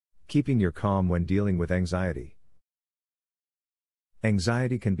Keeping your calm when dealing with anxiety.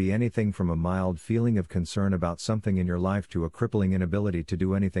 Anxiety can be anything from a mild feeling of concern about something in your life to a crippling inability to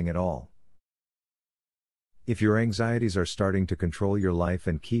do anything at all. If your anxieties are starting to control your life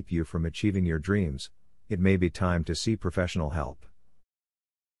and keep you from achieving your dreams, it may be time to seek professional help.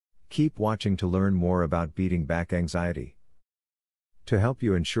 Keep watching to learn more about beating back anxiety. To help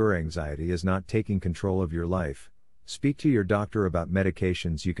you ensure anxiety is not taking control of your life, speak to your doctor about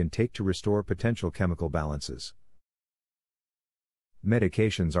medications you can take to restore potential chemical balances.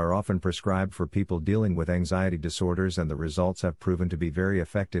 Medications are often prescribed for people dealing with anxiety disorders, and the results have proven to be very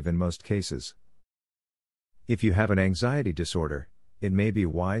effective in most cases. If you have an anxiety disorder, it may be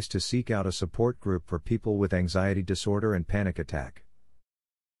wise to seek out a support group for people with anxiety disorder and panic attack.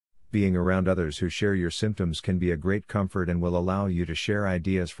 Being around others who share your symptoms can be a great comfort and will allow you to share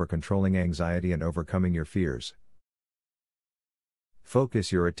ideas for controlling anxiety and overcoming your fears.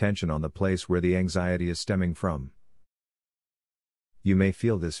 Focus your attention on the place where the anxiety is stemming from. You may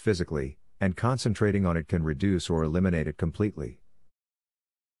feel this physically, and concentrating on it can reduce or eliminate it completely.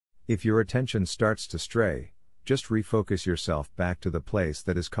 If your attention starts to stray, just refocus yourself back to the place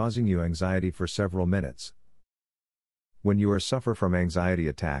that is causing you anxiety for several minutes. When you suffer from anxiety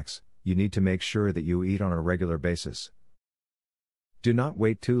attacks, you need to make sure that you eat on a regular basis. Do not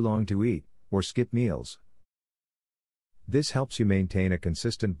wait too long to eat, or skip meals. This helps you maintain a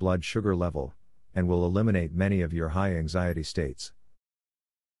consistent blood sugar level, and will eliminate many of your high anxiety states.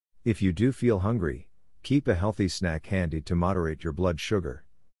 If you do feel hungry, keep a healthy snack handy to moderate your blood sugar.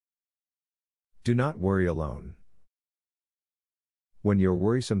 Do not worry alone. When your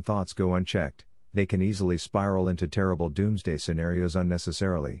worrisome thoughts go unchecked, they can easily spiral into terrible doomsday scenarios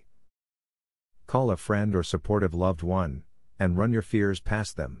unnecessarily. Call a friend or supportive loved one, and run your fears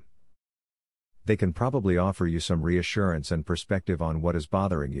past them. They can probably offer you some reassurance and perspective on what is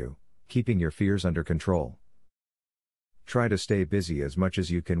bothering you, keeping your fears under control. Try to stay busy as much as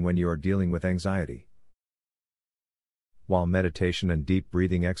you can when you are dealing with anxiety. While meditation and deep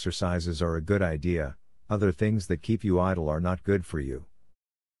breathing exercises are a good idea, other things that keep you idle are not good for you.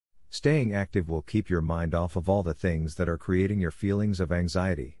 Staying active will keep your mind off of all the things that are creating your feelings of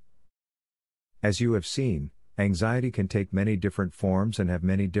anxiety. As you have seen, anxiety can take many different forms and have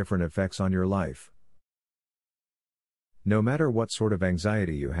many different effects on your life. No matter what sort of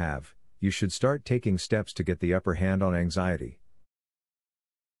anxiety you have, you should start taking steps to get the upper hand on anxiety.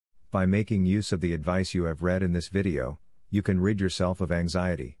 By making use of the advice you have read in this video, you can rid yourself of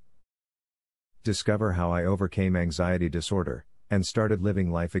anxiety. Discover how I overcame anxiety disorder and started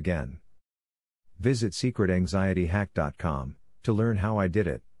living life again. Visit secretanxietyhack.com to learn how I did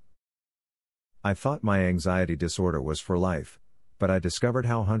it. I thought my anxiety disorder was for life, but I discovered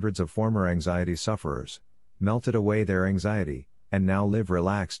how hundreds of former anxiety sufferers melted away their anxiety and now live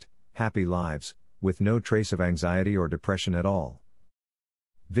relaxed, happy lives with no trace of anxiety or depression at all.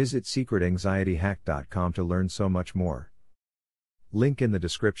 Visit secretanxietyhack.com to learn so much more. Link in the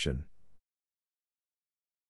description.